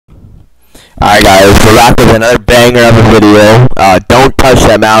Alright guys, we're back with another banger of a video. Don't touch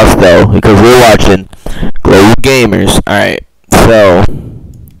that mouse though, because we're watching Global Gamers. Alright, so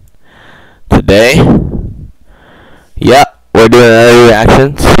today, we're doing another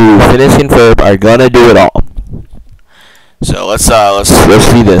reaction to Phineas and Ferb Are Gonna Do It All. So let's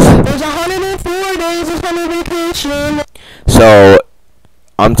see this. There's 104 days of summer vacation. So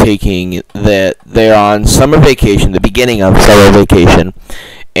I'm taking that they're on summer vacation, the beginning of summer vacation.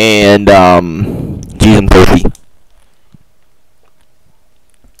 And, geez, I'm thirsty.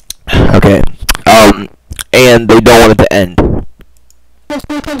 Okay. And they don't want it to end. This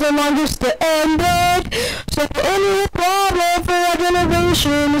becomes the longest to end it. So any problem for our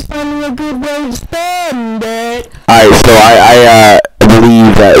generation is finding a good way to spend it. Alright, so I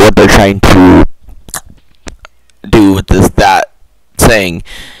believe that what they're trying to do with that saying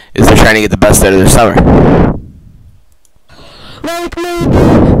is they're trying to get the best out of their summer. Like maybe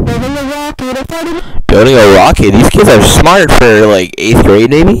building a rocket or fighting. Building a rocket? These kids are smart for like 8th grade,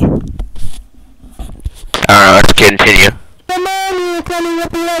 maybe? Alright, let's continue. Come on, you're climbing up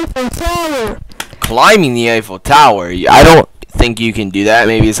the Eiffel Tower. Climbing the Eiffel Tower? I don't think you can do that.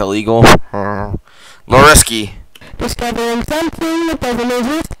 Maybe it's illegal. A little risky. Discovering something that doesn't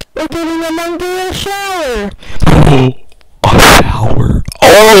exist or giving a monkey a shower. A shower?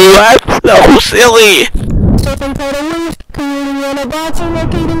 Oh, that's so silly! Surfing totally, creating nanobots and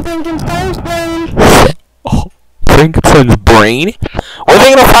locating Frankenstein's brain. Oh, Frankenstein's brain? Where are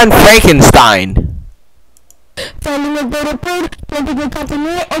they gonna find Frankenstein? Finding a better bird, planting a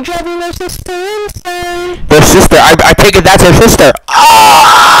company, or driving their sister insane. Their sister? I take it that's her sister.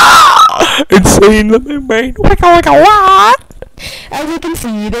 Ah! Insane living brain. Wicka what? As you can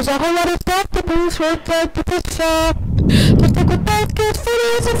see, there's a whole lot of stuff to boost right like the picture. So stick with that, cause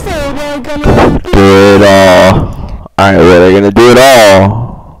Phineas and Ferb are gonna do it all. Alright, well, they're gonna do it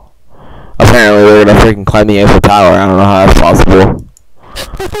all. Apparently, they're gonna freaking climb the Eiffel Tower. I don't know how that's possible. So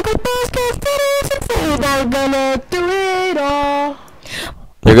stick with that, cause Phineas and Ferb are gonna do it all.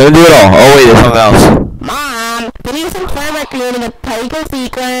 They're gonna do it all. Oh wait, there's something else. Mom, Phineas and Ferb are creating a tiger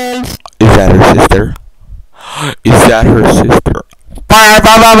sequence. Is that her sister? Is that her sister?